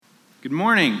Good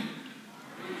morning.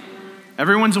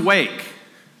 Everyone's awake.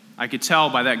 I could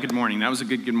tell by that good morning. That was a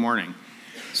good morning.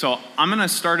 So I'm going to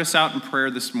start us out in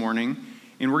prayer this morning,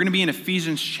 and we're going to be in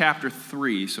Ephesians chapter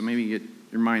 3, so maybe get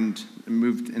your mind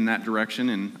moved in that direction,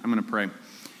 and I'm going to pray.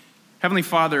 Heavenly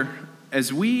Father,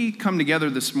 as we come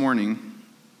together this morning,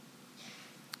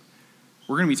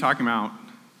 we're going to be talking about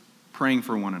praying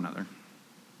for one another.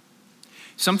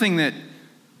 Something that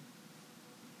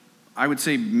I would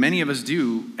say many of us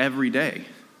do every day.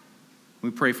 We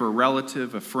pray for a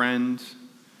relative, a friend,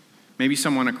 maybe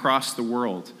someone across the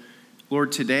world.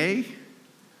 Lord, today,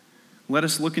 let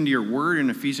us look into your word in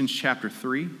Ephesians chapter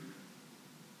 3,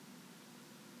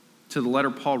 to the letter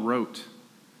Paul wrote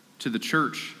to the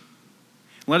church.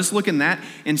 Let us look in that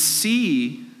and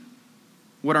see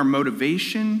what our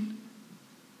motivation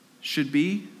should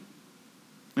be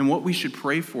and what we should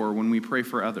pray for when we pray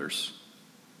for others.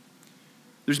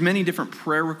 There's many different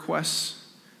prayer requests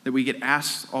that we get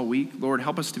asked all week. Lord,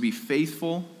 help us to be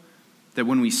faithful, that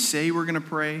when we say we're going to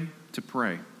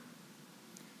pray.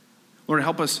 Lord,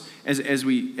 help us as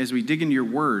we dig into your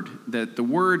word, that the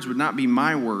words would not be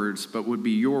my words, but would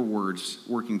be your words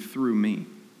working through me.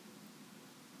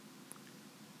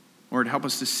 Lord, help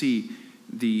us to see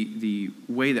the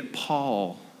way that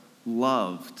Paul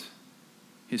loved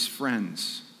his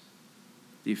friends,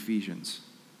 the Ephesians.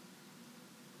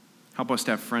 Help us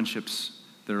to have friendships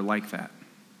that are like that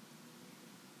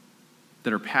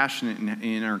are passionate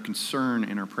in our concern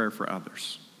and our prayer for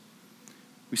others.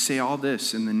 We say all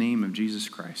this in the name of Jesus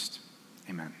Christ.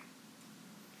 Amen.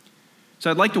 So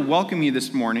I'd like to welcome you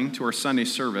this morning to our Sunday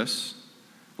service.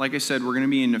 Like I said, we're going to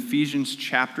be in Ephesians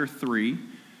chapter 3.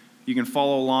 You can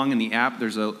follow along in the app.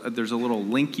 There's a little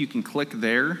link you can click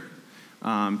there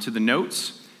to the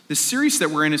notes. The series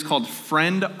that we're in is called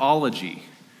Friendology.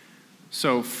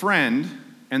 So friend,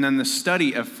 and then the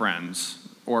study of friends,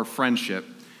 or friendship.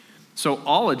 So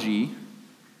ology,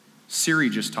 Siri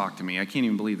just talked to me. I can't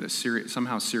even believe this.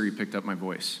 Somehow Siri picked up my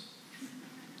voice.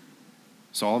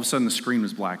 So all of a sudden the screen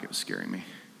was black. It was scaring me.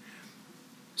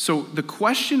 So the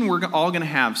question we're all going to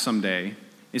have someday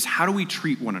is, how do we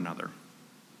treat one another?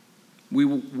 We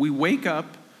wake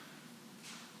up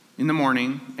in the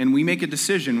morning, and we make a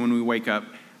decision when we wake up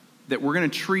that we're going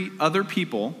to treat other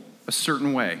people a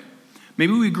certain way.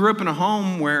 Maybe we grew up in a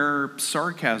home where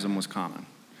sarcasm was common.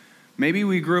 Maybe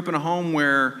we grew up in a home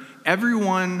where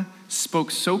everyone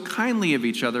spoke so kindly of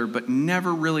each other, but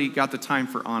never really got the time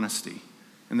for honesty.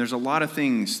 And there's a lot of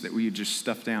things that we just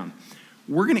stuff down.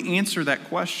 We're going to answer that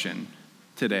question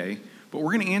today, but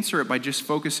we're going to answer it by just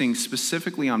focusing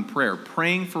specifically on prayer,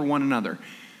 praying for one another.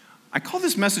 I call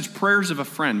this message Prayers of a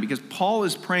Friend because Paul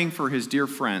is praying for his dear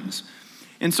friends.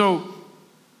 And so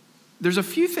there's a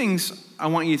few things I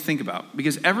want you to think about,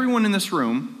 because everyone in this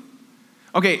room,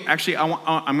 okay, actually,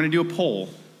 I'm going to do a poll.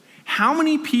 How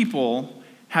many people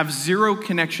have zero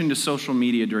connection to social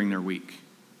media during their week?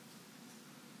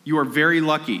 You are very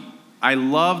lucky. I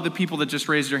love the people that just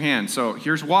raised their hand. So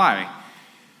here's why.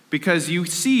 Because you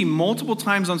see multiple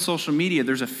times on social media,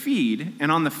 there's a feed,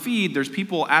 and on the feed, there's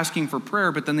people asking for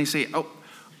prayer, but then they say,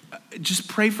 just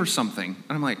pray for something.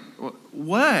 And I'm like,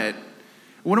 what?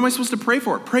 What am I supposed to pray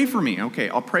for? Pray for me. Okay,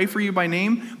 I'll pray for you by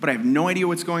name, but I have no idea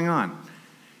what's going on.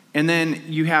 And then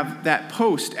you have that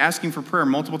post asking for prayer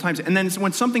multiple times. And then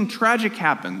when something tragic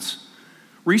happens,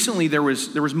 recently there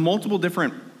was multiple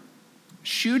different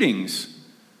shootings.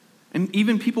 And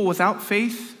even people without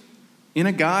faith in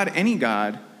a God, any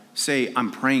God, say,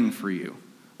 I'm praying for you,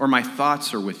 or my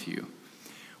thoughts are with you.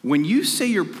 When you say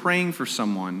you're praying for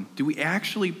someone, do we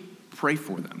actually pray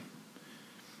for them?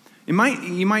 You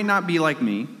might not be like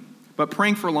me, but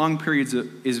praying for long periods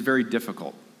is very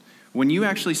difficult. When you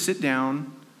actually sit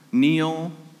down,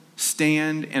 kneel,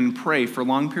 stand, and pray for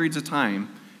long periods of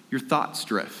time, your thoughts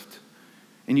drift,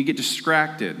 and you get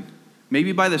distracted,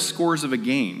 maybe by the scores of a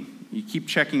game. You keep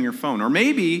checking your phone, or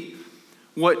maybe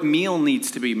what meal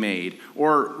needs to be made,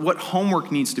 or what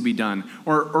homework needs to be done,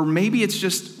 or maybe it's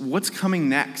just what's coming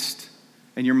next,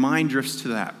 and your mind drifts to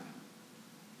that.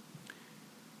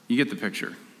 You get the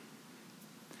picture.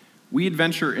 We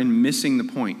adventure in missing the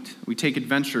point. We take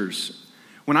adventures.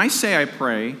 When I say I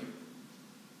pray,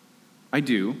 I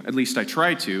do, at least I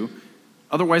try to.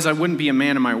 Otherwise, I wouldn't be a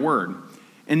man of my word.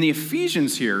 In the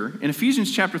Ephesians here, in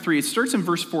Ephesians chapter 3, it starts in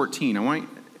verse 14. I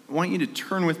want you to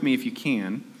turn with me, if you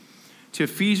can, to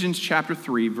Ephesians chapter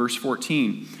 3, verse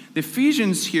 14. The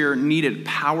Ephesians here needed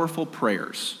powerful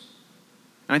prayers.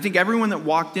 And I think everyone that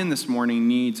walked in this morning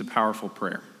needs a powerful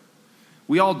prayer.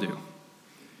 We all do.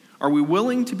 Are we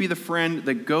willing to be the friend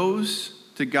that goes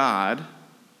to God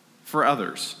for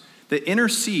others, that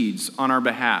intercedes on our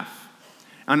behalf,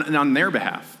 on their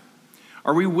behalf?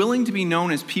 Are we willing to be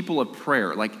known as people of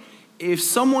prayer? Like, if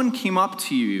someone came up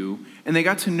to you and they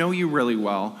got to know you really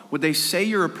well, would they say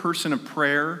you're a person of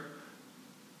prayer?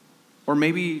 Or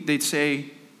maybe they'd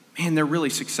say, man, they're really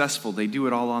successful. They do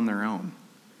it all on their own.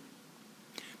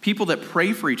 People that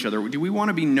pray for each other, do we want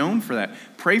to be known for that?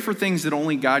 Pray for things that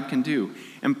only God can do.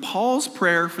 And Paul's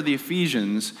prayer for the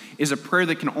Ephesians is a prayer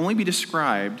that can only be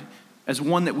described as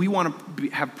one that we want to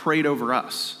have prayed over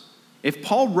us. If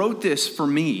Paul wrote this for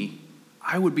me,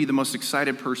 I would be the most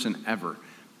excited person ever.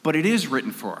 But it is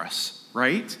written for us,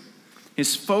 right?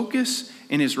 His focus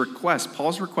and his request,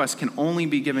 Paul's request, can only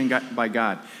be given by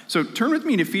God. So turn with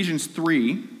me to Ephesians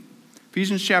 3.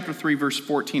 Ephesians chapter 3, verse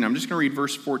 14. I'm just going to read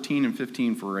verse 14 and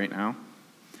 15 for right now.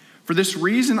 For this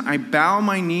reason I bow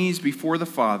my knees before the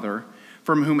Father,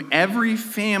 from whom every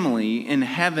family in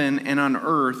heaven and on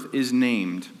earth is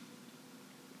named.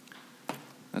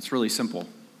 That's really simple.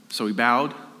 So he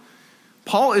bowed.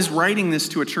 Paul is writing this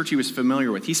to a church he was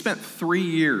familiar with. He spent 3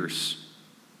 years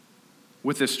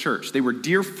with this church. They were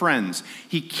dear friends.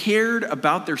 He cared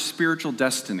about their spiritual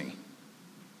destiny.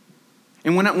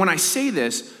 And when I say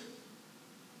this,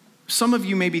 some of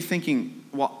you may be thinking,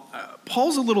 well,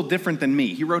 Paul's a little different than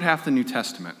me. He wrote half the New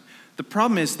Testament. The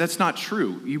problem is that's not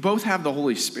true. You both have the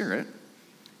Holy Spirit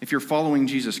if you're following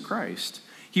Jesus Christ.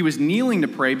 He was kneeling to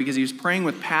pray because he was praying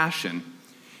with passion.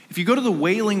 If you go to the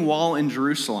Wailing Wall in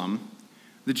Jerusalem,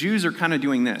 the Jews are kind of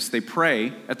doing this. They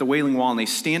pray at the Wailing Wall and they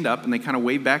stand up and they kind of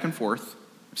wave back and forth.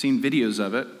 I've seen videos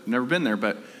of it. I've never been there,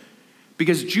 but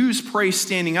because Jews pray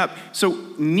standing up.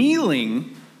 So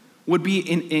kneeling would be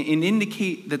an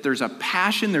indicate that there's a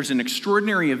passion, there's an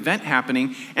extraordinary event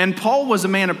happening. And Paul was a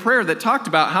man of prayer that talked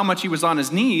about how much he was on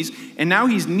his knees, and now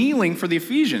he's kneeling for the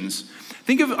Ephesians.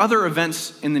 Think of other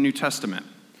events in the New Testament.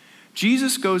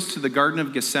 Jesus goes to the Garden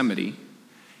of Gethsemane.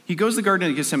 He goes to the Garden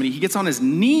of Gethsemane. He gets on his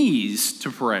knees to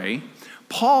pray.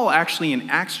 Paul actually in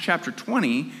Acts chapter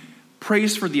 20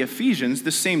 prays for the Ephesians,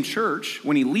 the same church,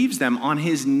 when he leaves them on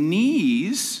his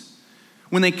knees.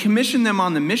 When they commission them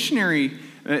on the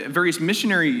various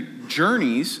missionary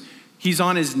journeys, he's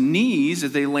on his knees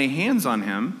as they lay hands on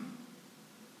him.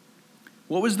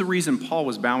 What was the reason Paul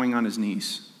was bowing on his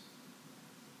knees?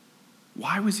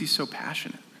 Why was he so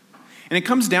passionate? And it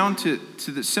comes down to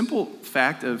the simple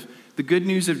fact of the good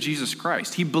news of Jesus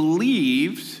Christ. He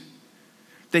believed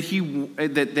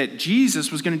that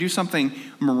Jesus was going to do something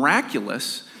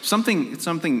miraculous,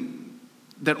 something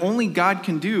that only God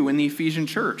can do in the Ephesian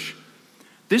church.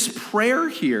 This prayer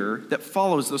here that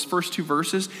follows those first 2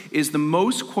 verses is the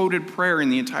most quoted prayer in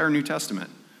the entire New Testament.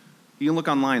 You can look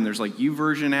online. There's like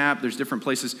YouVersion app. There's different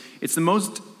places. It's the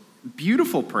most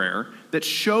beautiful prayer that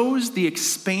shows the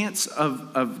expanse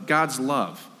of God's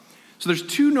love. So there's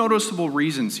 2 noticeable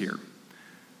reasons here.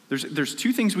 There's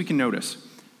 2 things we can notice.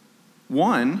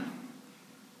 One,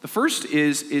 the first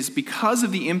is because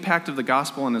of the impact of the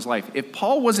gospel in his life. If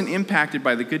Paul wasn't impacted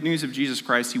by the good news of Jesus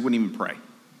Christ, he wouldn't even pray.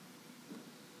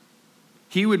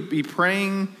 He would be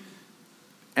praying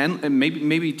and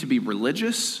maybe to be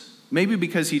religious, maybe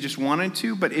because he just wanted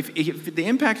to, but if the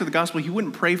impact of the gospel, he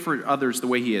wouldn't pray for others the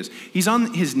way he is. He's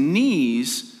on his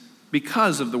knees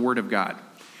because of the word of God.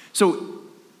 So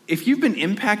if you've been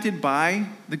impacted by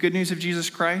the good news of Jesus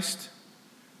Christ,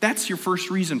 that's your first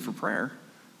reason for prayer,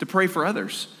 to pray for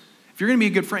others. If you're going to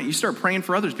be a good friend, you start praying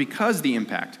for others because of the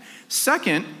impact.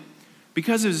 Second,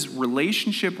 because of his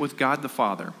relationship with God the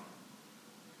Father.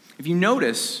 If you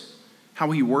notice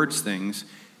how he words things,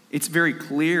 it's very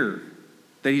clear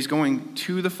that he's going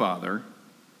to the Father,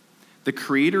 the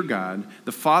Creator God,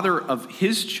 the Father of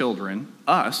his children,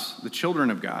 us, the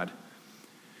children of God.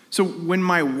 So when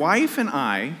my wife and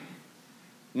I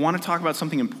want to talk about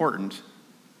something important,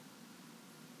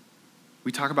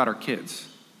 we talk about our kids.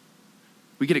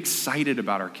 We get excited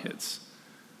about our kids.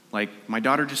 Like, my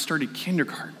daughter just started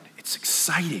kindergarten. It's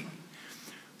exciting.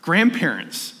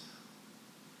 Grandparents,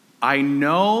 I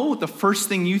know the first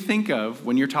thing you think of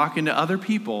when you're talking to other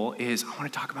people is, I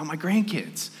want to talk about my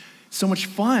grandkids. It's so much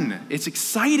fun. It's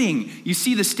exciting. You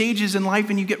see the stages in life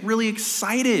and you get really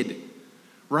excited,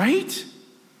 right?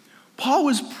 Paul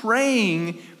was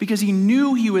praying because he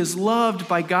knew he was loved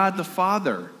by God the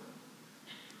Father.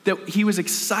 That he was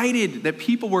excited that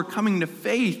people were coming to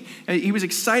faith. He was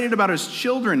excited about his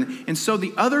children. And so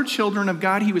the other children of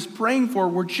God he was praying for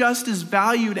were just as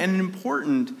valued and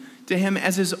important to him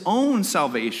as his own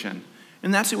salvation.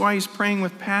 And that's why he's praying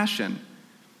with passion.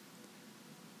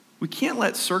 We can't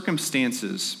let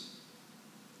circumstances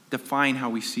define how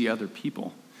we see other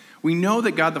people. We know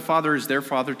that God the Father is their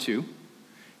Father too.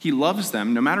 He loves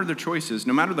them no matter their choices,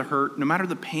 no matter the hurt, no matter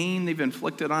the pain they've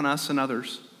inflicted on us and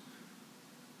others.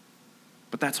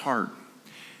 But that's hard.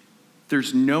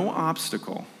 there's no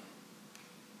obstacle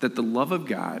that the love of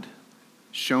God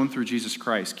shown through Jesus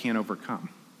Christ can't overcome.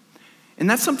 And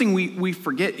that's something we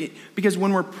forget, because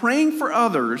when we're praying for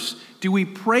others, do we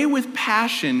pray with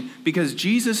passion because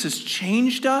Jesus has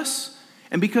changed us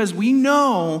and because we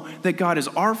know that God is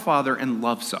our Father and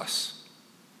loves us,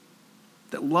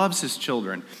 that loves his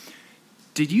children?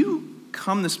 Did you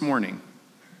come this morning?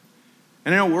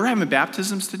 And I know we're having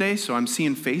baptisms today, so I'm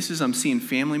seeing faces, I'm seeing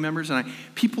family members, and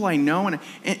people I know.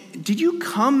 And did you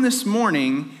come this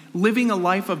morning living a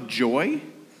life of joy,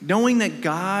 knowing that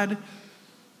God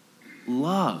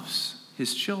loves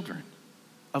his children,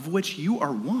 of which you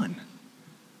are one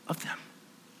of them?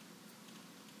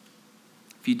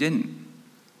 If you didn't,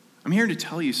 I'm here to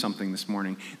tell you something this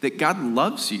morning, that God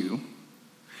loves you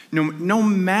no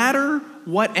matter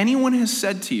what anyone has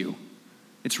said to you.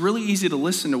 It's really easy to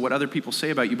listen to what other people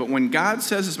say about you, but when God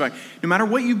says this about you, no matter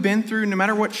what you've been through, no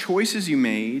matter what choices you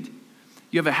made,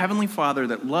 you have a heavenly Father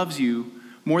that loves you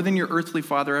more than your earthly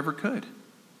father ever could.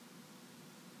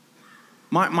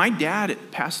 My dad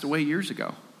passed away years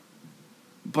ago,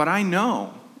 but I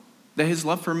know that his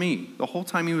love for me, the whole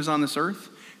time he was on this earth,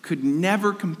 could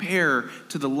never compare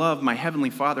to the love my heavenly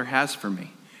Father has for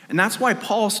me. And that's why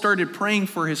Paul started praying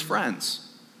for his friends.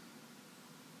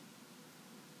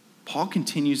 Paul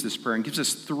continues this prayer and gives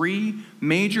us 3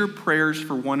 major prayers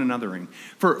for one another.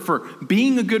 For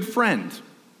being a good friend.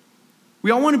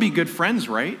 We all want to be good friends,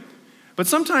 right? But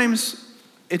sometimes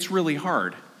it's really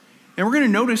hard. And we're going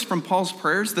to notice from Paul's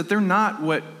prayers that they're not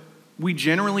what we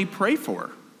generally pray for.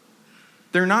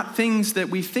 They're not things that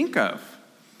we think of.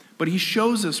 But he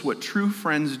shows us what true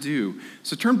friends do.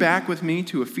 So turn back with me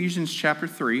to Ephesians chapter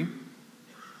 3. I'm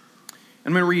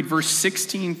going to read verse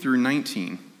 16 through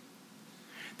 19.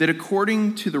 That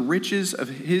according to the riches of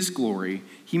his glory,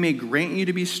 he may grant you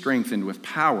to be strengthened with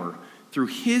power through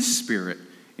his Spirit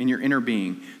in your inner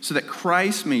being, so that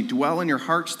Christ may dwell in your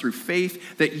hearts through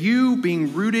faith, that you,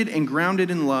 being rooted and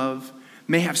grounded in love,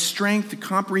 may have strength to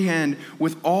comprehend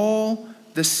with all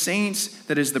the saints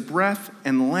that is the breadth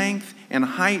and length and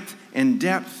height and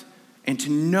depth, and to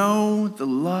know the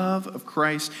love of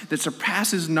Christ that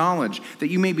surpasses knowledge, that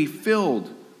you may be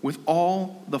filled with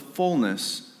all the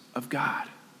fullness of God.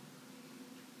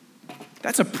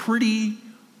 That's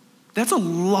a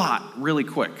lot really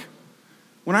quick.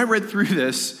 When I read through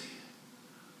this,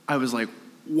 I was like,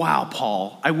 wow,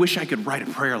 Paul, I wish I could write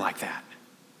a prayer like that.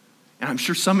 And I'm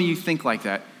sure some of you think like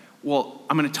that. Well,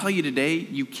 I'm going to tell you today,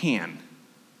 you can.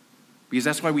 Because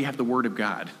that's why we have the Word of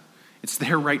God. It's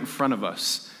there right in front of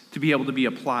us to be able to be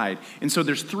applied. And so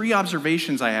there's 3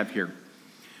 observations I have here.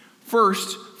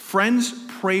 First, friends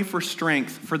pray for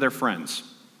strength for their friends.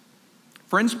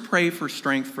 Friends pray for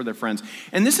strength for their friends.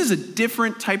 And this is a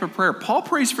different type of prayer. Paul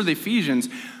prays for the Ephesians,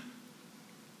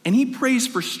 and he prays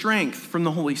for strength from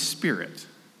the Holy Spirit.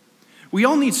 We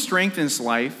all need strength in this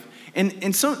life,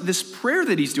 and so this prayer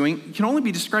that he's doing can only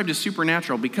be described as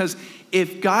supernatural, because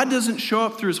if God doesn't show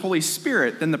up through his Holy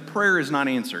Spirit, then the prayer is not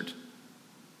answered.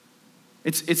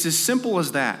 It's as simple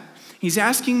as that. He's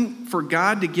asking for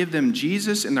God to give them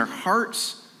Jesus in their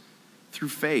hearts through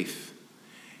faith.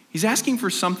 He's asking for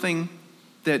something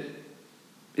that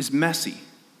is messy,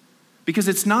 because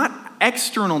it's not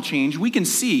external change. We can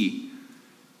see.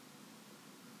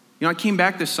 I came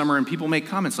back this summer and people make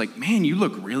comments like, man, you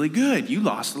look really good. You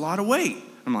lost a lot of weight.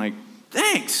 I'm like,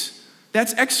 thanks.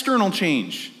 That's external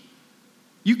change.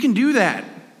 You can do that.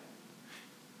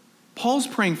 Paul's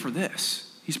praying for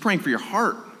this. He's praying for your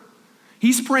heart.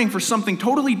 He's praying for something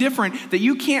totally different that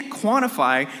you can't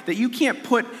quantify, that you can't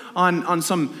put on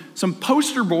some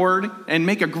poster board and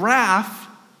make a graph.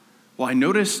 Well, I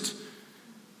noticed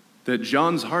that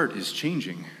John's heart is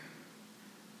changing.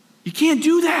 You can't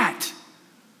do that.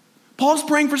 Paul's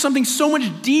praying for something so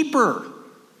much deeper.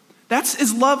 That's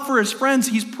his love for his friends.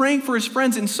 He's praying for his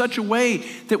friends in such a way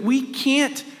that we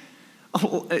can't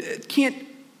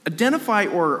identify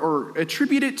or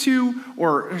attribute it to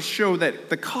or show that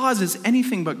the cause is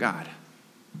anything but God.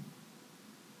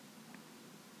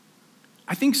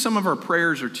 I think some of our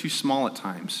prayers are too small at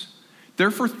times. They're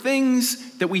for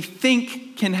things that we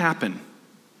think can happen,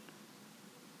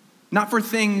 not for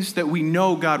things that we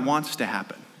know God wants to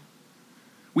happen.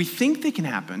 We think they can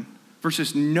happen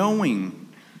versus knowing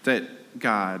that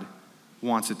God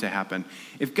wants it to happen.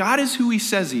 If God is who he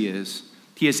says he is,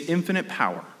 he has infinite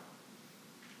power.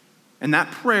 And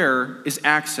that prayer is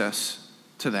access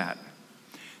to that.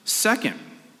 Second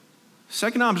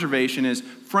observation is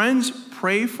friends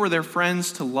pray for their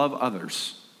friends to love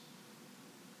others.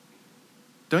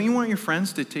 Don't you want your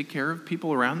friends to take care of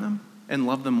people around them and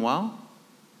love them well?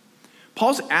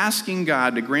 Paul's asking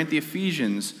God to grant the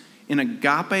Ephesians in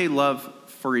agape love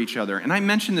for each other. And I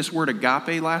mentioned this word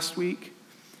agape last week.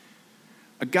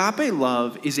 Agape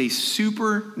love is a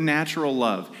supernatural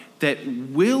love that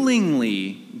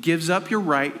willingly gives up your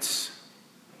rights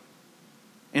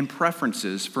and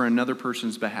preferences for another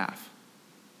person's behalf.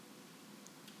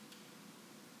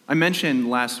 I mentioned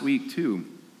last week, too,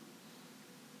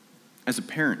 as a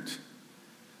parent,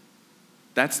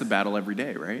 that's the battle every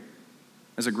day, right?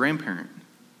 As a grandparent,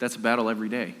 that's a battle every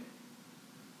day.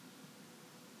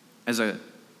 As a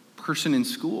person in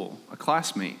school, a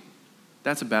classmate,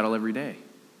 that's a battle every day.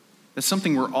 That's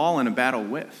something we're all in a battle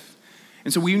with.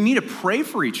 And so we need to pray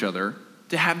for each other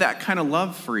to have that kind of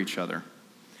love for each other.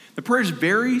 The prayer is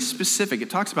very specific.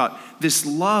 It talks about this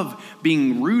love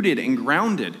being rooted and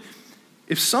grounded.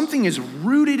 If something is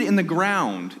rooted in the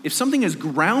ground, if something is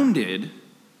grounded,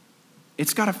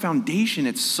 it's got a foundation,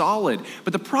 it's solid.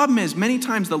 But the problem is, many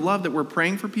times the love that we're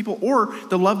praying for people or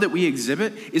the love that we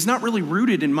exhibit is not really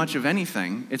rooted in much of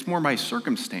anything. It's more by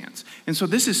circumstance. And so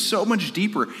this is so much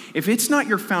deeper. If it's not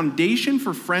your foundation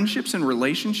for friendships and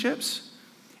relationships,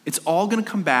 it's all going to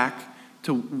come back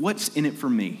to what's in it for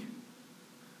me.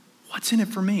 What's in it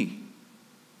for me?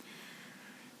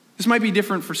 This might be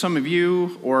different for some of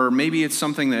you, or maybe it's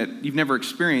something that you've never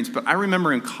experienced, but I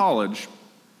remember in college,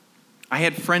 I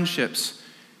had friendships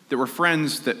that were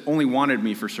friends that only wanted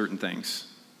me for certain things.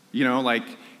 You know, like,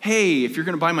 hey, if you're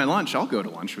going to buy my lunch, I'll go to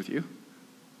lunch with you.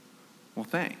 Well,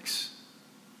 thanks,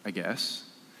 I guess.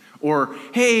 Or,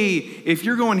 hey, if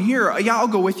you're going here, yeah, I'll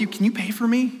go with you. Can you pay for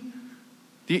me?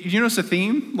 Do you notice a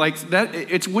theme? Like that,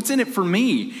 it's what's in it for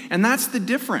me. And that's the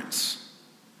difference.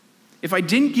 If I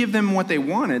didn't give them what they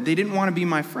wanted, they didn't want to be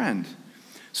my friend.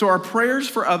 So our prayers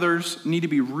for others need to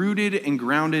be rooted and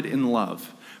grounded in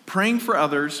love. Praying for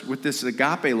others with this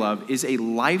agape love is a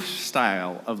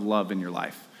lifestyle of love in your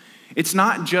life. It's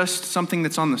not just something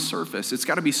that's on the surface. It's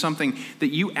got to be something that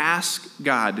you ask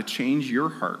God to change your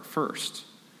heart first.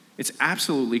 It's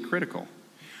absolutely critical.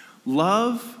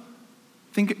 Love,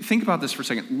 think about this for a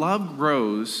second. Love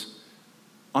grows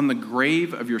on the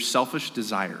grave of your selfish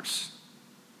desires.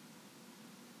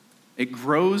 It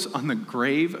grows on the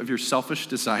grave of your selfish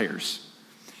desires.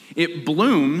 It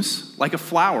blooms like a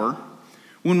flower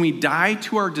when we die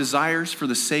to our desires for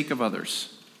the sake of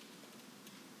others.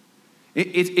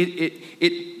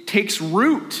 It takes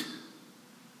root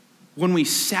when we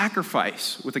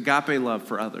sacrifice with agape love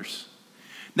for others.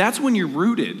 That's when you're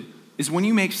rooted, is when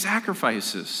you make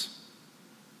sacrifices.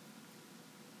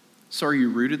 So are you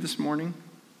rooted this morning?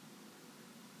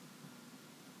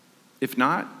 If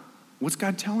not, what's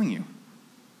God telling you?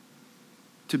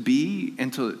 To be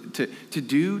and to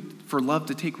do for love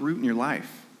to take root in your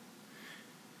life.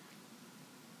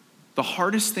 The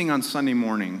hardest thing on Sunday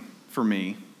morning for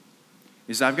me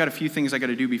is I've got a few things I got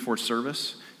to do before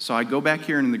service. So I go back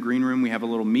here in the green room, we have a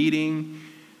little meeting,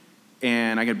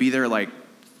 and I got to be there like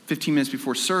 15 minutes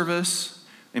before service,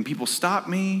 and people stop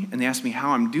me and they ask me how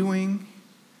I'm doing.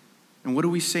 And what do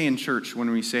we say in church when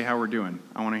we say how we're doing?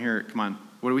 I want to hear it. Come on.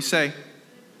 What do we say?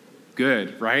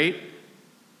 Good, right?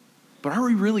 But are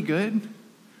we really good?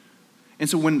 And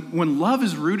so when love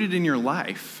is rooted in your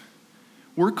life,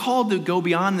 we're called to go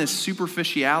beyond this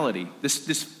superficiality, this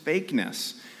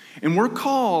fakeness. And we're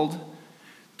called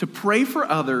to pray for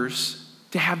others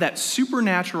to have that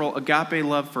supernatural agape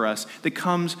love for us that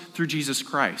comes through Jesus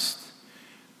Christ.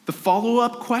 The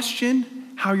follow-up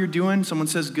question, how you're doing, someone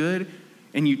says good,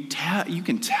 and you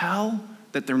can tell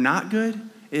that they're not good,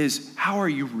 is how are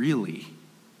you really?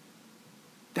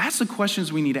 That's the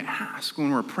questions we need to ask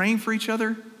when we're praying for each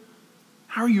other.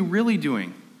 How are you really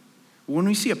doing? When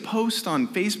we see a post on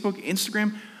Facebook,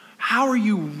 Instagram, how are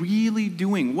you really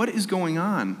doing? What is going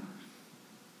on?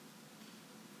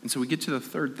 And so we get to the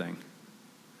third thing.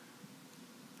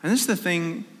 And this is the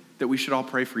thing that we should all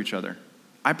pray for each other.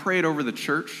 I pray it over the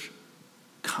church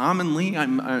commonly.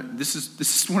 This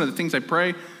is one of the things I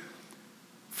pray.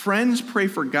 Friends pray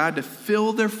for God to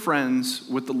fill their friends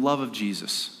with the love of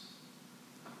Jesus.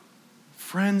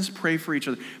 Friends pray for each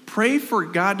other. Pray for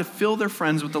God to fill their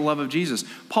friends with the love of Jesus.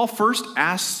 Paul first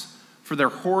asks for their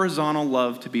horizontal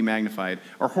love to be magnified,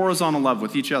 or horizontal love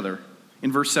with each other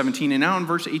in verse 17. And now in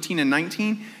verse 18 and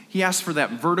 19, he asks for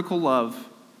that vertical love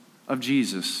of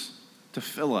Jesus to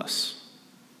fill us,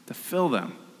 to fill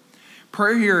them.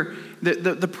 Prayer here,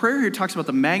 the prayer here talks about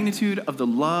the magnitude of the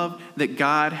love that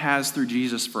God has through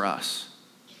Jesus for us.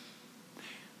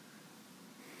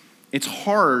 It's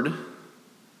hard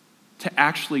to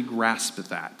actually grasp at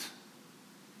that.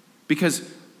 Because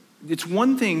it's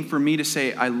one thing for me to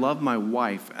say, I love my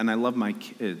wife and I love my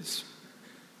kids.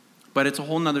 But it's a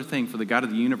whole other thing for the God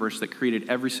of the universe that created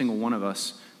every single one of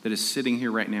us that is sitting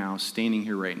here right now, standing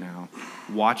here right now,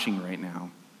 watching right now,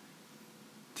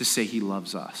 to say he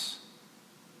loves us.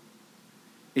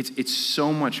 It's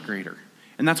so much greater.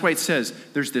 And that's why it says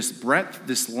there's this breadth,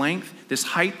 this length, this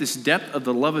height, this depth of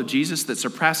the love of Jesus that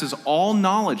surpasses all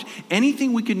knowledge.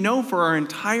 Anything we could know for our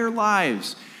entire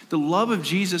lives, the love of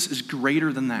Jesus is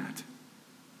greater than that.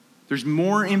 There's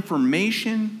more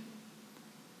information.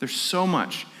 There's so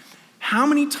much. How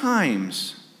many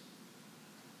times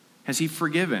has he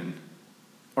forgiven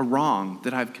a wrong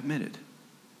that I've committed?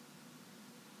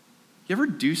 You ever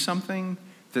do something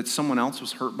that someone else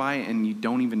was hurt by and you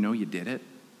don't even know you did it?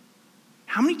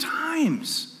 How many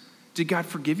times did God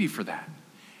forgive you for that?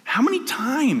 How many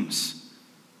times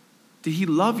did he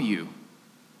love you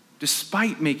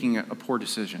despite making a poor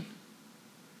decision?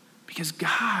 Because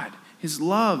God, his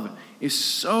love is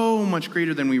so much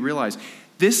greater than we realize.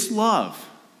 This love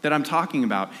that I'm talking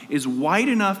about is wide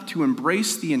enough to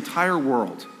embrace the entire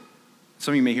world.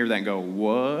 Some of you may hear that and go,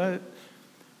 what?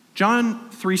 John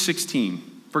 3:16.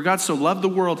 For God so loved the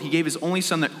world, he gave his only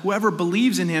son that whoever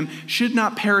believes in him should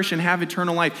not perish and have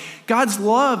eternal life. God's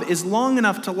love is long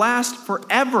enough to last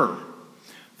forever.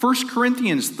 1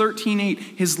 Corinthians 13:8,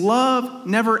 his love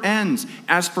never ends.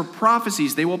 As for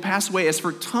prophecies, they will pass away. As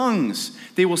for tongues,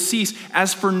 they will cease.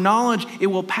 As for knowledge, it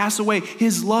will pass away.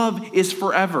 His love is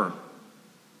forever.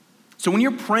 So when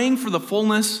you're praying for the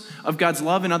fullness of God's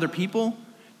love in other people,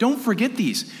 don't forget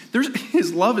these.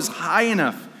 His love is high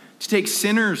enough to take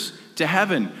sinners to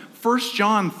heaven. 1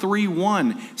 John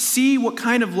 3:1, see what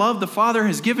kind of love the Father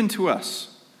has given to us,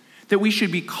 that we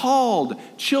should be called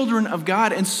children of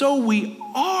God, and so we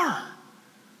are.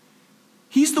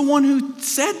 He's the one who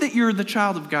said that you're the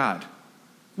child of God.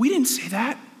 We didn't say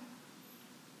that.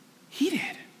 He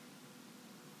did.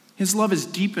 His love is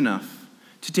deep enough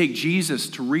to take Jesus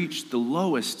to reach the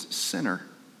lowest sinner.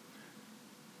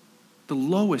 The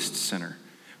lowest sinner.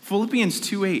 Philippians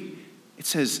 2:8, it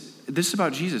says this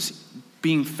about Jesus.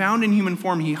 Being found in human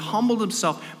form, he humbled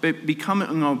himself, but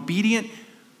becoming obedient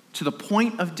to the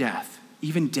point of death,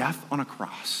 even death on a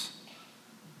cross.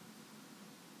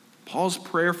 Paul's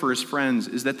prayer for his friends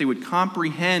is that they would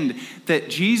comprehend that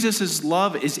Jesus'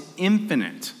 love is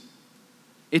infinite.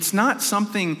 It's not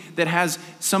something that has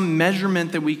some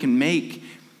measurement that we can make.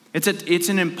 It's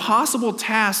an impossible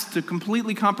task to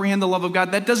completely comprehend the love of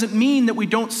God. That doesn't mean that we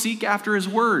don't seek after his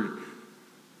word.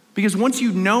 Because once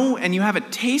you know and you have a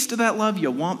taste of that love, you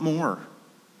want more.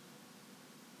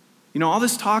 You know, all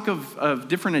this talk of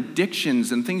different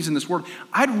addictions and things in this world,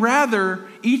 I'd rather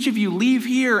each of you leave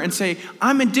here and say,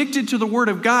 I'm addicted to the word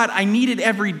of God. I need it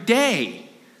every day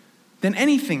than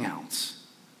anything else.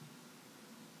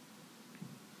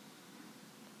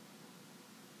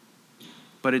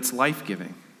 But it's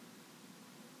life-giving.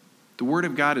 The word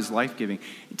of God is life-giving.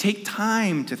 Take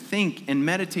time to think and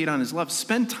meditate on his love.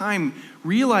 Spend time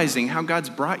realizing how God's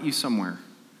brought you somewhere.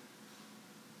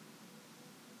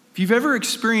 If you've ever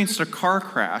experienced a car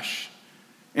crash,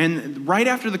 and right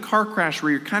after the car crash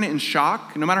where you're kind of in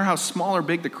shock, no matter how small or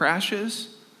big the crash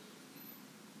is,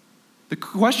 the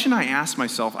question I asked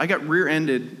myself, I got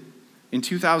rear-ended in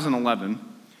 2011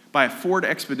 by a Ford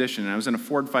Expedition. I was in a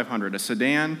Ford 500, a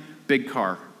sedan, big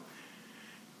car.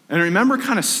 And I remember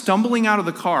kind of stumbling out of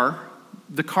the car.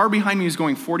 The car behind me was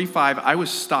going 45. I was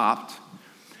stopped.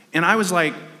 And I was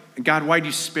like, God, why'd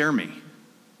you spare me?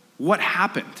 What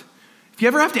happened? If you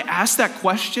ever have to ask that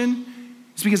question,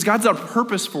 it's because God's got a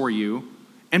purpose for you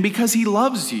and because he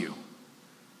loves you.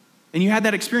 And you had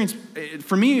that experience.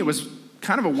 For me, it was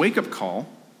kind of a wake-up call.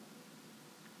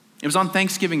 It was on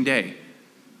Thanksgiving Day,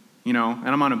 and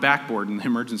I'm on a backboard in the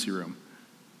emergency room.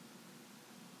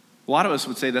 A lot of us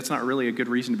would say that's not really a good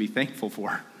reason to be thankful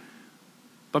for.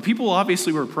 But people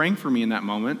obviously were praying for me in that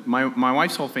moment. My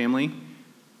wife's whole family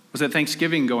was at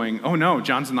Thanksgiving going, oh no,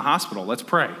 John's in the hospital, let's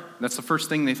pray. That's the first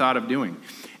thing they thought of doing.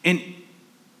 And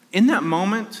in that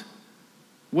moment,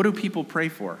 what do people pray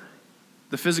for?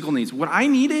 The physical needs. What I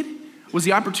needed was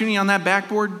the opportunity on that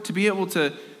backboard to be able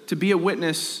to be a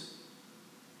witness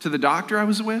to the doctor I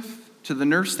was with, to the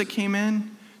nurse that came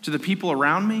in, to the people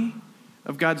around me,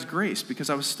 of God's grace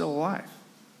because I was still alive.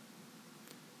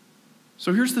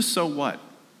 So here's the so what.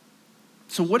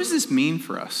 So what does this mean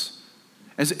for us?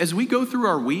 As we go through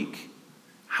our week,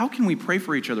 how can we pray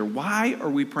for each other? Why are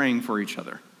we praying for each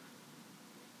other?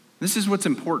 This is what's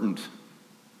important.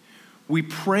 We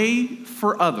pray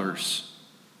for others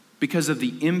because of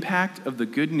the impact of the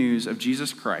good news of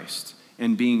Jesus Christ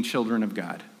and being children of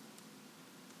God.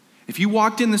 If you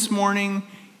walked in this morning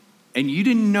and you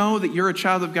didn't know that you're a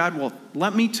child of God, well,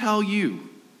 let me tell you,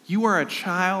 you are a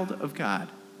child of God,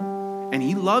 and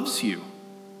he loves you.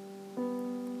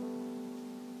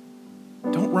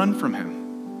 Don't don't run from him.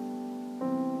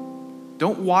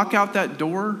 Don't walk out that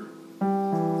door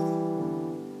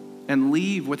and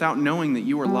leave without knowing that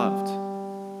you are loved.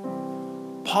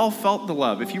 Paul felt the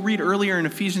love. If you read earlier in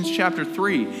Ephesians chapter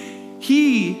 3,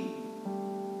 he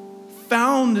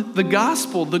found the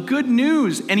gospel, the good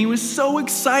news, and he was so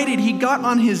excited he got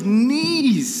on his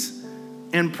knees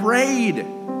and prayed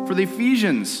for the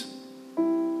Ephesians.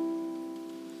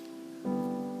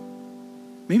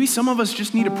 Maybe some of us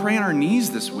just need to pray on our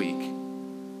knees this week.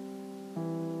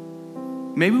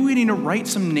 Maybe we need to write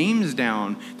some names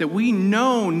down that we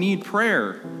know need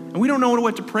prayer. And we don't know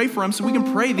what to pray for them, so we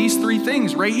can pray these 3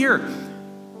 things right here.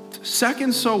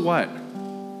 Second, so what?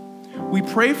 We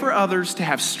pray for others to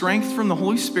have strength from the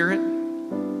Holy Spirit,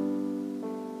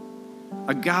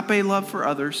 agape love for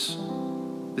others,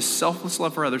 the selfless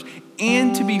love for others,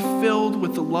 and to be filled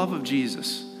with the love of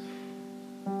Jesus.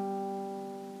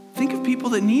 Think of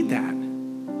people that need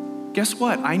that. Guess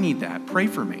what? I need that. Pray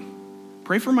for me.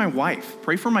 Pray for my wife.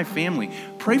 Pray for my family.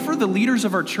 Pray for the leaders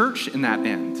of our church in that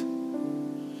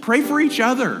end. Pray for each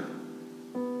other.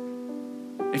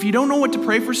 If you don't know what to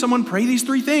pray for someone, pray these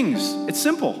 3 things. It's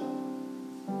simple.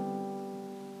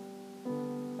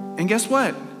 And guess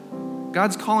what?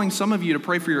 God's calling some of you to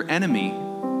pray for your enemy,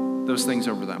 those things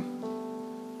over them.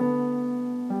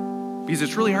 Because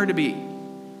it's really hard to be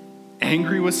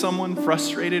angry with someone,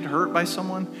 frustrated, hurt by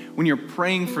someone, when you're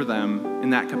praying for them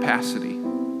in that capacity.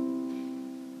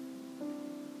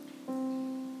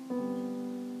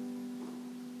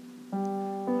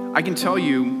 I can tell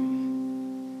you,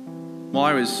 while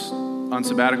I was on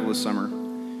sabbatical this summer,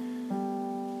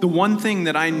 the one thing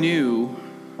that I knew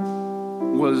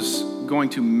was going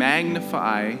to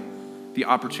magnify the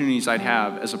opportunities I'd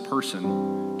have as a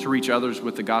person to reach others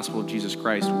with the gospel of Jesus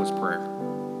Christ was prayer.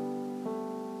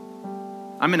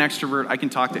 I'm an extrovert. I can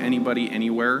talk to anybody,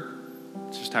 anywhere.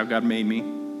 It's just how God made me.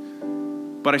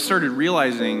 But I started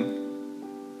realizing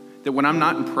that when I'm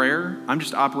not in prayer, I'm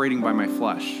just operating by my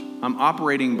flesh. I'm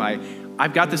operating by,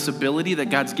 I've got this ability that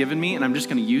God's given me and I'm just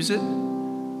going to use it,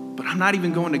 but I'm not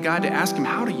even going to God to ask him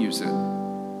how to use it.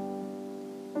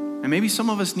 And maybe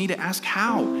some of us need to ask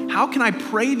how. How can I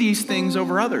pray these things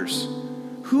over others?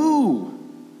 Who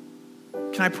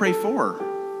can I pray for?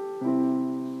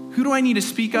 Who do I need to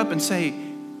speak up and say,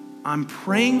 I'm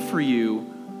praying for you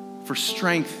for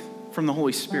strength from the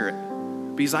Holy Spirit?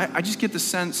 Because I just get the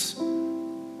sense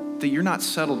that you're not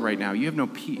settled right now. You have no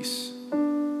peace.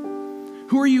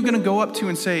 Who are you going to go up to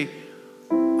and say,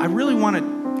 I really want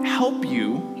to help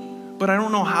you, but I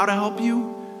don't know how to help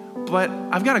you, but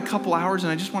I've got a couple hours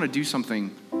and I just want to do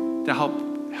something to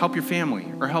help your family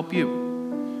or help you?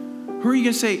 Who are you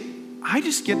going to say, I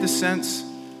just get the sense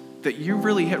that you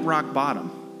really hit rock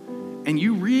bottom and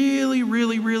you really,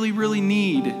 really, really, really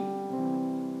need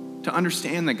to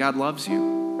understand that God loves you.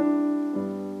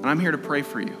 And I'm here to pray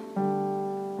for you.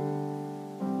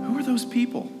 Who are those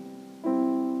people?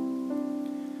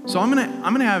 So I'm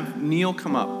gonna have Neil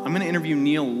come up. I'm gonna interview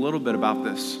Neil a little bit about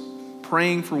this,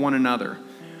 praying for one another.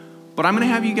 But I'm gonna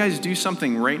have you guys do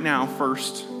something right now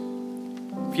first.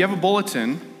 If you have a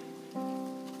bulletin,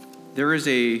 there is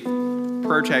a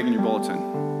prayer tag in your bulletin.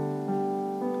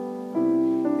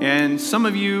 And some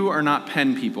of you are not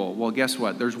pen people. Well, guess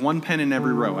what? There's one pen in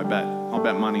every row, I bet. I'll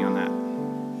bet money on that.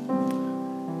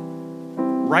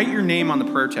 Write your name on the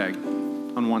prayer tag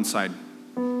on one side.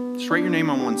 Just write your name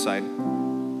on one side.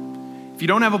 If you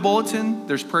don't have a bulletin,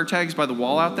 there's prayer tags by the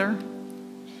wall out there.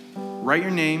 Write your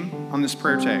name on this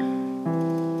prayer tag.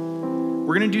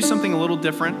 We're going to do something a little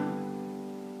different.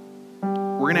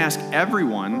 We're going to ask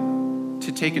everyone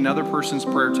to take another person's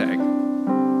prayer tag.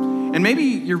 And maybe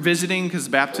you're visiting because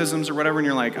baptisms or whatever, and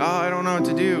you're like, oh, I don't know what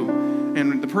to do.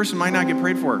 And the person might not get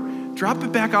prayed for. Drop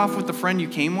it back off with the friend you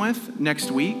came with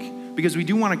next week, because we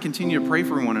do want to continue to pray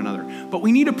for one another. But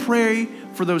we need to pray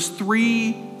for those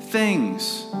 3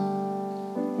 things.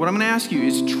 What I'm going to ask you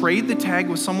is trade the tag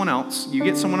with someone else. You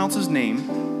get someone else's name.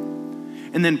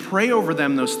 And then pray over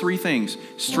them those 3 things.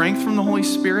 Strength from the Holy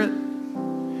Spirit,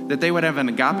 that they would have an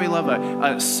agape love,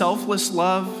 a selfless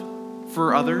love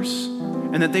for others,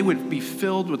 and that they would be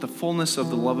filled with the fullness of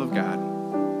the love of God.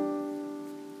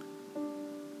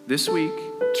 This week,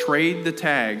 trade the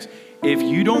tags. If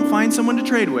you don't find someone to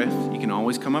trade with, you can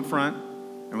always come up front,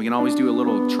 and we can always do a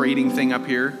little trading thing up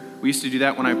here. We used to do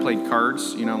that when I played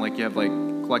cards, like you have like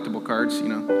collectible cards,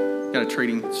 got a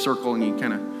trading circle and you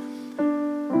kind of.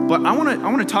 But I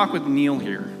want to talk with Neil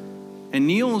here. And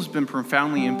Neil has been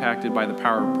profoundly impacted by the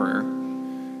power of prayer.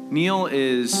 Neil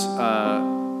is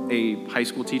a high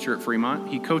school teacher at Fremont.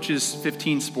 He coaches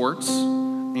 15 sports,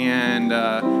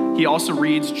 and he also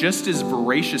reads just as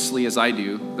voraciously as I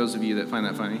do, those of you that find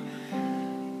that funny.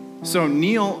 So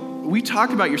Neil, we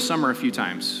talked about your summer a few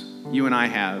times. You and I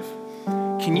have.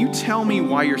 Can you tell me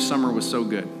why your summer was so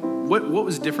good? What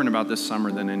was different about this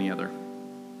summer than any other?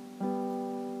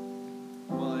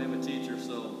 Well, I am a teacher,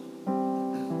 so...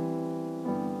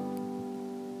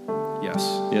 Yes.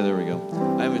 Yeah, there we go.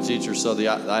 I am a teacher, so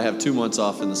I have 2 months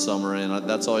off in the summer, and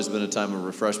that's always been a time of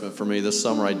refreshment for me. This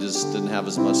summer, I just didn't have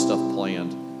as much stuff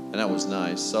planned, and that was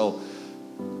nice. So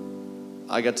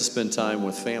I got to spend time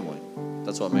with family.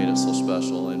 That's what made it so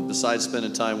special. And besides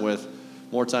spending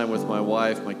more time with my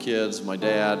wife, my kids, my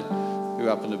dad, who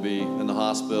happened to be in the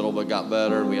hospital but got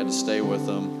better, and we had to stay with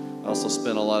them. I also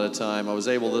spent a lot of time. I was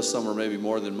able this summer, maybe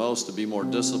more than most, to be more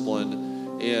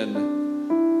disciplined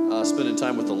in spending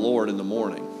time with the Lord in the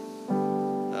morning,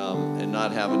 and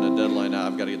not having a deadline.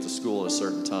 I've got to get to school at a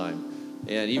certain time.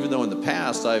 And even though in the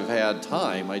past I've had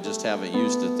time, I just haven't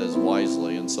used it as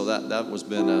wisely. And so that was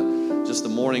just the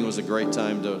morning was a great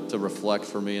time to reflect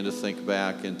for me and to think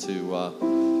back and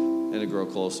to grow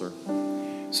closer.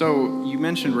 So you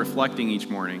mentioned reflecting each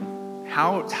morning.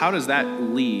 How does that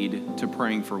lead to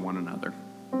praying for one another?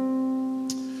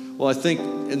 Well, I think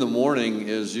in the morning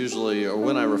is usually, or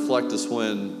when I reflect, is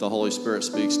when the Holy Spirit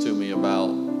speaks to me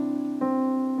about,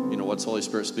 what's the Holy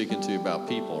Spirit speaking to you about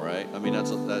people, right? I mean,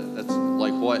 that's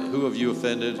like who have you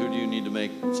offended? Who do you need to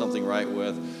make something right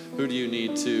with? Who do you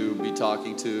need to be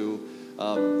talking to?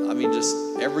 Just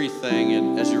everything.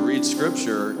 And as you read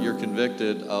Scripture, you're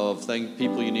convicted of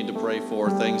people you need to pray for,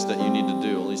 things that you need to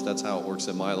do. At least that's how it works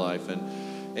in my life.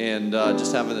 And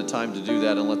just having the time to do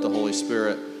that and let the Holy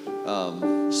Spirit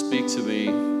speak to me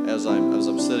as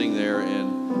I'm sitting there.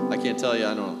 And I can't tell you,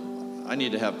 I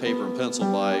need to have paper and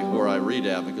pencil by where I read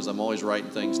at, because I'm always writing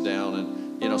things down. And,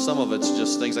 some of it's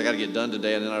just things I got to get done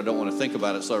today, and then I don't want to think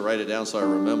about it, so I write it down so I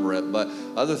remember it. But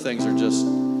other things are just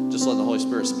letting the Holy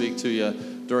Spirit speak to you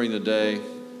during the day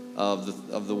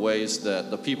of the ways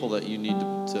that the people that you need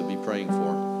to be praying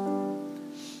for.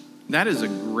 That is a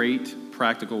great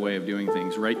practical way of doing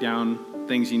things. Write down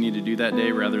things you need to do that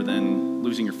day rather than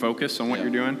losing your focus on what you're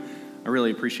doing. I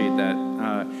really appreciate that.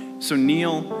 So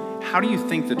Neil, how do you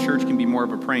think the church can be more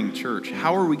of a praying church?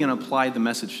 How are we going to apply the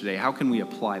message today? How can we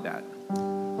apply that?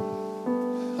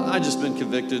 I've just been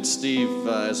convicted. Steve,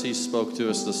 as he spoke to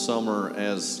us this summer,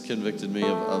 has convicted me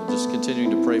of just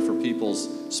continuing to pray for people's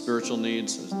spiritual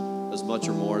needs as much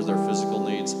or more as their physical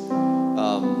needs.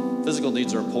 Physical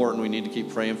needs are important. We need to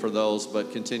keep praying for those,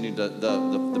 but continue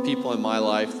the people in my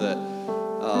life that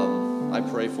I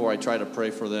pray for, I try to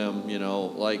pray for them.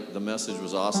 Like the message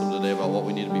was awesome today about what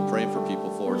we need to be praying for people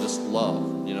for, just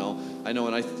love. I know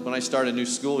when I start a new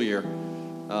school year,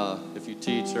 if you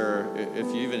teach, or if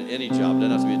you even any job,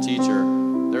 doesn't have to be a teacher,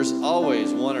 there's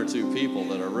always one or two people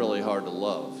that are really hard to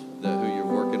love, who you're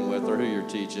working with or who you're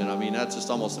teaching. I mean, that's just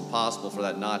almost impossible for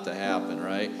that not to happen,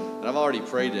 right? And I've already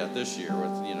prayed that this year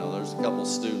with, there's a couple of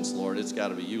students, Lord, it's got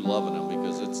to be you loving them,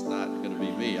 because it's not going to be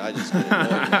me. I just get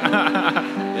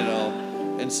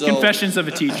annoyed, And so Confessions of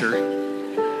a teacher.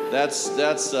 That's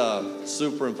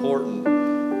super important,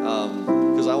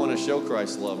 because I want to show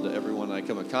Christ's love to everyone I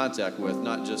come in contact with,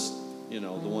 not just, the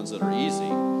ones that are easy,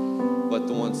 but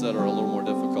the ones that are a little more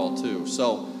difficult too.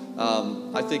 So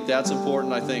I think that's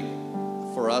important. I think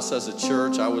for us as a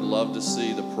church, I would love to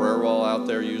see the prayer wall out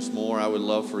there used more. I would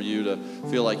love for you to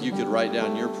feel like you could write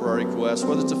down your prayer request,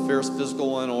 whether it's a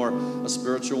physical one or a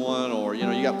spiritual one, or, you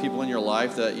got people in your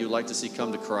life that you'd like to see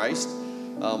come to Christ.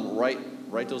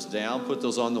 Write those down, put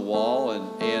those on the wall,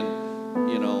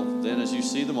 and then as you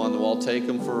see them on the wall, take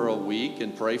them for a week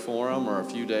and pray for them, or a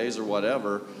few days or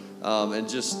whatever. And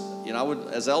just,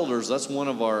 as elders, that's one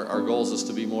of our goals, is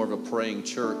to be more of a praying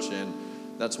church. And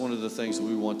that's one of the things that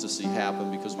we want to see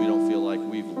happen, because we don't feel like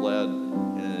we've led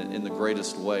in the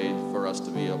greatest way for us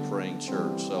to be a praying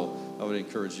church. So I would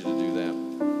encourage you to do that.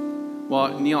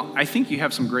 Well, Neil, I think you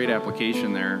have some great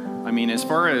application there. I mean, as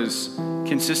far as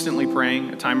consistently praying,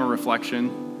 a time of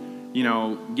reflection,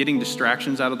 getting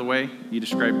distractions out of the way. You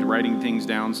described writing things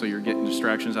down, so you're getting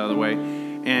distractions out of the way.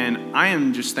 And I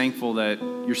am just thankful that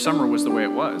your summer was the way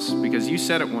it was, because you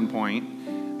said at one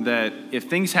point that if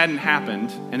things hadn't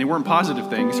happened, and they weren't positive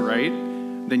things, right,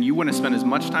 then you wouldn't have spent as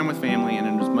much time with family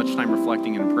and as much time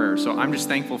reflecting in prayer. So I'm just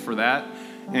thankful for that.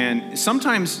 And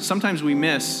sometimes we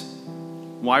miss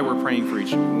why we're praying for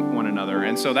one another.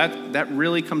 And so that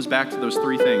really comes back to those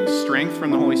three things: strength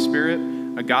from the Holy Spirit,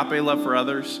 agape love for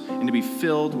others, and to be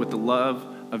filled with the love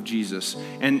of Jesus.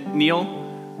 And Neil,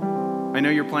 I know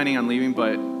you're planning on leaving,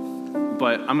 but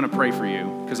I'm going to pray for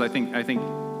you, because I think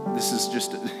this is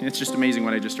it's just amazing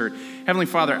what I just heard. Heavenly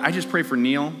Father, I just pray for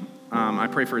Neil. I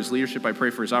pray for his leadership. I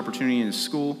pray for his opportunity in his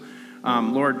school.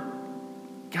 Lord,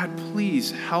 God,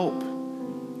 please help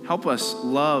Help us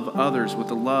love others with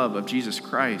the love of Jesus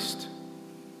Christ.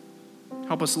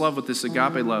 Help us love with this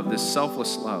agape love, this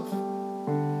selfless love.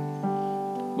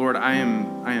 Lord, I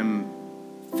am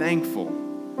thankful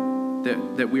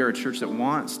that we are a church that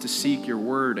wants to seek your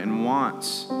word and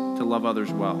wants to love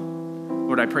others well.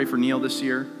 Lord, I pray for Neil this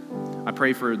year. I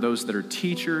pray for those that are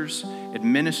teachers,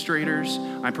 administrators.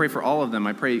 I pray for all of them.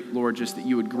 I pray, Lord, just that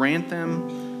you would grant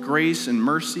them grace and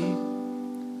mercy,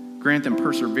 grant them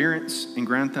perseverance, and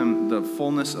grant them the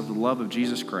fullness of the love of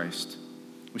Jesus Christ.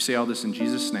 We say all this in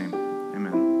Jesus' name.